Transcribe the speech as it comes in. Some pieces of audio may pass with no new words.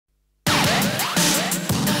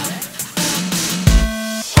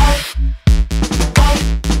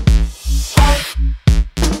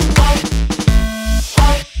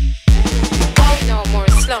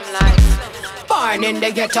when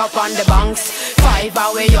they get up on the banks. 5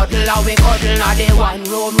 hour yodel, how we cuddle on the one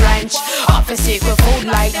room ranch. Office secret food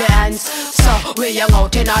like the ants. So we young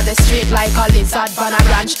out in the street like a lizard on a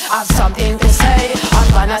branch. Have something to say, I'm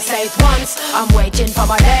gonna say it once. I'm waiting for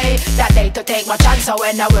my day, that day to take my chance. So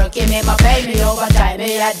when I work, it make my pay me overtime,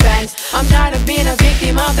 me advance. I'm tired of being a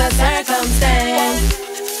victim of the circumstance.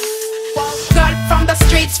 Girl from the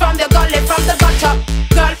streets, from the gully, from the gutter.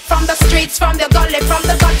 Girl from the streets, from the gully, from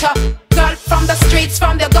the gutter. Girl from the streets,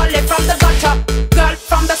 from the gully, from the gutter. Girl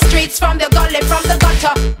from the streets, from the gully, from the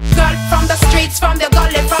gutter. Girl from the streets, from the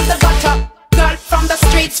gully, from the gutter. Girl from the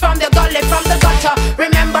streets, from the gully, from the gutter.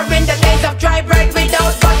 Remembering the days of dry bread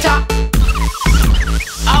without butter.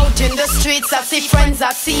 Out in the streets, I see friends,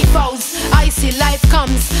 I see foes. I see life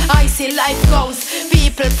comes, I see life goes.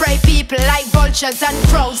 People pray, people like vultures and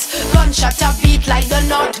crows. Gunshot a beat like the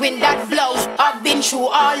north wind that blows. I've been through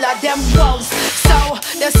all of them woes. So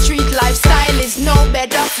the street lifestyle is no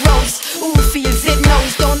bed of rose. Who feels it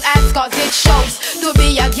knows, don't ask cause it shows. To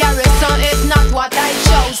be a garrison is not what I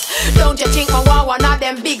chose. Don't you think I want one of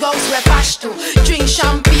them big house we pass to? Drink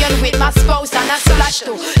champagne with my spouse and a splash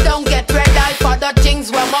too. Don't get red eye for the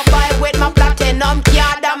things when I buy with my platinum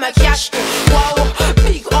card and my cash too. Wow,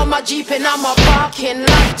 big on my Jeep and I'm a parking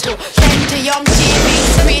lot too. 20 young TV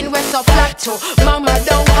screen with so flat too. Mama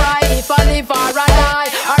don't cry if I live or I die.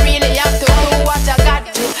 I really have to do what I got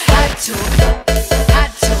to. Had to.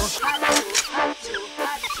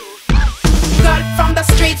 Girl from the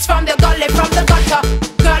streets, from the gully, from the gutter.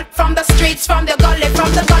 Girl from the streets, from the gully,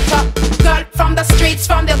 from the gutter. Girl from the streets,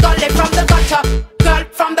 from the gully, from the gutter. Girl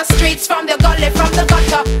from the streets, from the gully, from the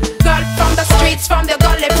gutter. Girl from the streets, from the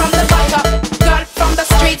gully, from the gutter. Girl from the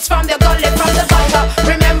streets, from the gully, from the gutter.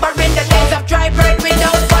 Remembering the days of dry bread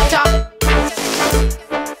without butter.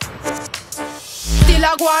 Still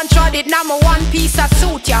I go and trod it, now my one piece of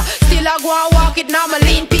suit ya. Still I go and walk it, now my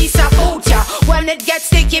lean piece of boot ya. When it gets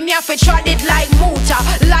sticky, me have to trod it like moota.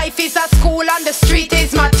 Life is a school and the street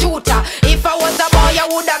is my tutor. If I was a boy, I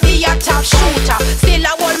woulda be a top shooter. Still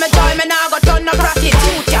I hold my joy, me now go turn a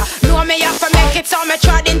prostitute ya. Know me have to make it, so me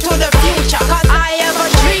trod into the future. Cause I have a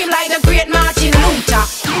dream like the great Martin Luther.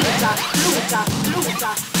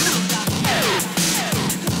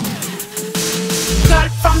 Girl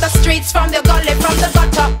from the streets, from the gully, from the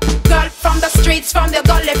gutter. Girl from the streets, from the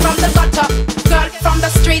gully, from the gutter. Girl from the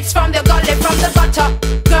streets, from the gully, from the gutter.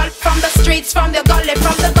 Girl from the streets, from the gully,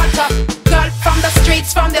 from the gutter. Girl from the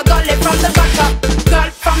streets, from the gully, from the gutter. Girl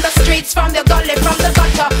from the streets, from the gully, from the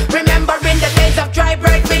gutter. Remembering the days of dry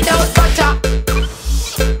bread without butter.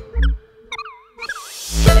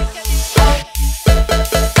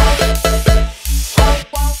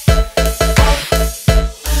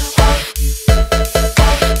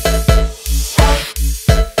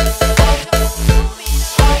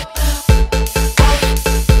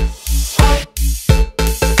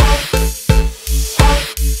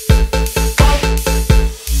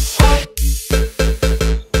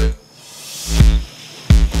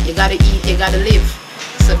 You gotta eat, you gotta live.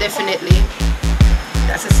 So definitely,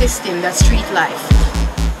 that's a system, that's street life.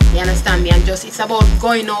 You understand me? And just, it's about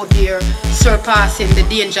going out there, surpassing the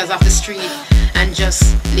dangers of the street, and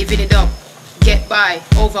just living it up, get by,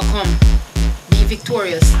 overcome, be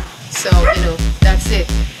victorious. So, you know, that's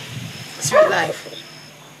it. Street life.